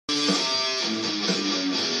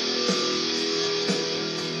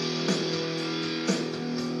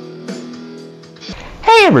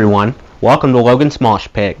Hey everyone, welcome to Logan's Mosh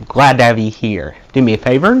Pit. Glad to have you here. Do me a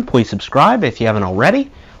favor and please subscribe if you haven't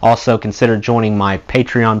already. Also consider joining my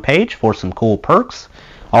Patreon page for some cool perks.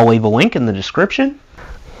 I'll leave a link in the description.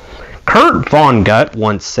 Kurt Vonnegut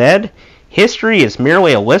once said, "History is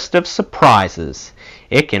merely a list of surprises.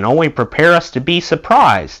 It can only prepare us to be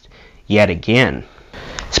surprised yet again."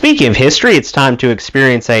 Speaking of history, it's time to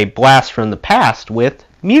experience a blast from the past with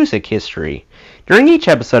music history. During each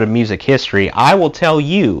episode of Music History, I will tell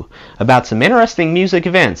you about some interesting music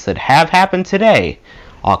events that have happened today,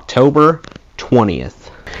 October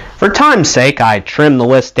 20th. For time's sake, I trimmed the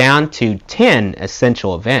list down to 10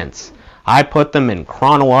 essential events. I put them in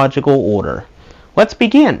chronological order. Let's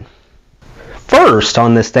begin. First,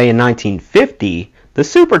 on this day in 1950, the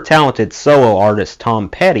super talented solo artist Tom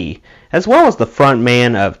Petty, as well as the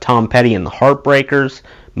frontman of Tom Petty and the Heartbreakers,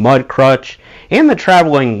 Mudcrutch, and the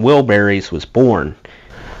Traveling Wilburys was born.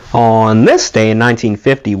 On this day in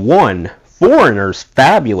 1951, Foreigner's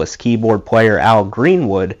fabulous keyboard player Al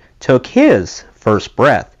Greenwood took his first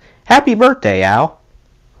breath. Happy birthday, Al!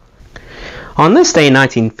 On this day in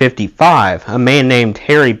 1955, a man named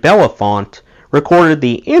Harry Belafonte recorded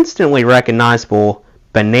the instantly recognizable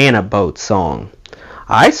Banana Boat song.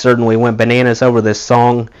 I certainly went bananas over this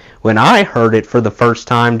song when I heard it for the first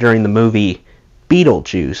time during the movie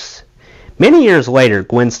Beetlejuice. Many years later,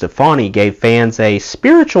 Gwen Stefani gave fans a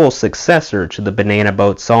spiritual successor to the Banana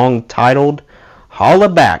Boat song titled Holla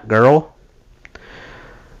Back Girl.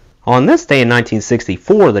 On this day in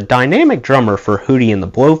 1964, the dynamic drummer for Hootie and the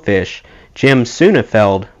Blowfish, Jim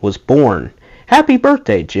Sonnenfeld, was born. Happy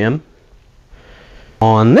birthday, Jim.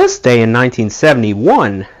 On this day in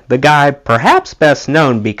 1971, the guy perhaps best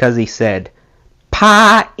known because he said,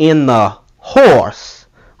 "Pie in the horse"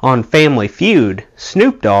 on Family Feud,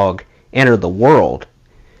 Snoop Dogg, entered the world.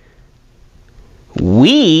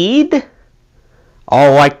 We'd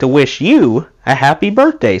all like to wish you a happy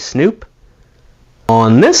birthday, Snoop.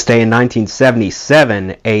 On this day in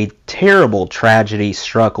 1977, a terrible tragedy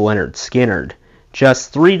struck Lynyrd Skynyrd.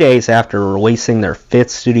 Just 3 days after releasing their 5th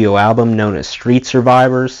studio album known as Street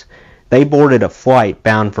Survivors, they boarded a flight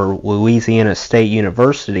bound for Louisiana State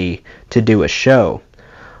University to do a show.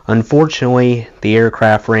 Unfortunately, the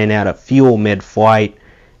aircraft ran out of fuel mid-flight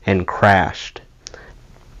and crashed.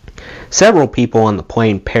 Several people on the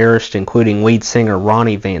plane perished, including lead singer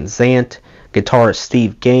Ronnie Van Zant, guitarist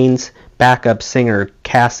Steve Gaines, backup singer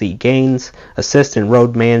Cassie Gaines, assistant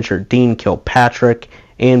road manager Dean Kilpatrick,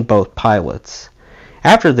 and both pilots.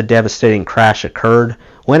 After the devastating crash occurred,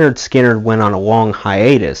 Lynyrd Skynyrd went on a long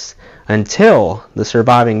hiatus until the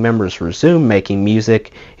surviving members resumed making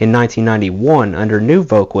music in 1991 under new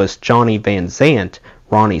vocalist Johnny Van Zant,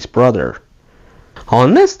 Ronnie's brother.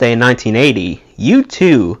 On this day in 1980,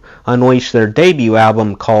 U2 unleashed their debut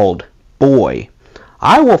album called Boy.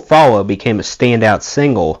 I Will Follow became a standout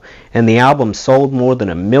single, and the album sold more than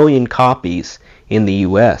 1 million copies in the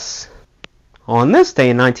US. On this day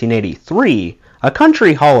in 1983, a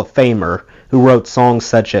country Hall of Famer who wrote songs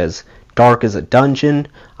such as Dark as a Dungeon,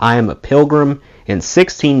 I Am a Pilgrim, and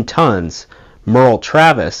 16 Tons, Merle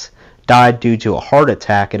Travis, died due to a heart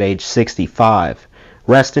attack at age 65.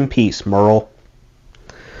 Rest in peace, Merle.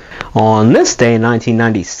 On this day in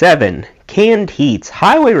 1997, Canned Heat's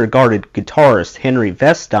highly regarded guitarist Henry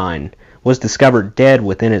Vestine was discovered dead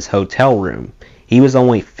within his hotel room. He was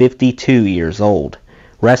only 52 years old.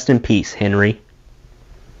 Rest in peace, Henry.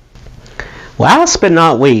 Last but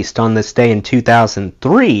not least, on this day in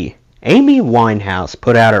 2003, Amy Winehouse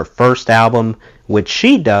put out her first album, which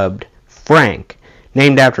she dubbed Frank,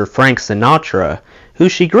 named after Frank Sinatra, who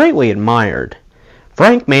she greatly admired.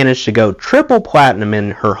 Frank managed to go triple platinum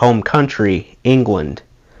in her home country, England.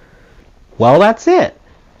 Well, that's it.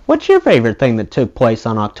 What's your favorite thing that took place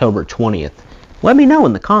on October 20th? Let me know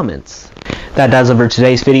in the comments. That does it for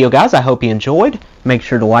today's video, guys. I hope you enjoyed. Make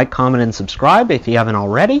sure to like, comment, and subscribe if you haven't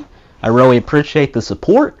already. I really appreciate the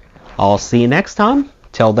support. I'll see you next time.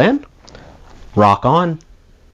 Till then, rock on.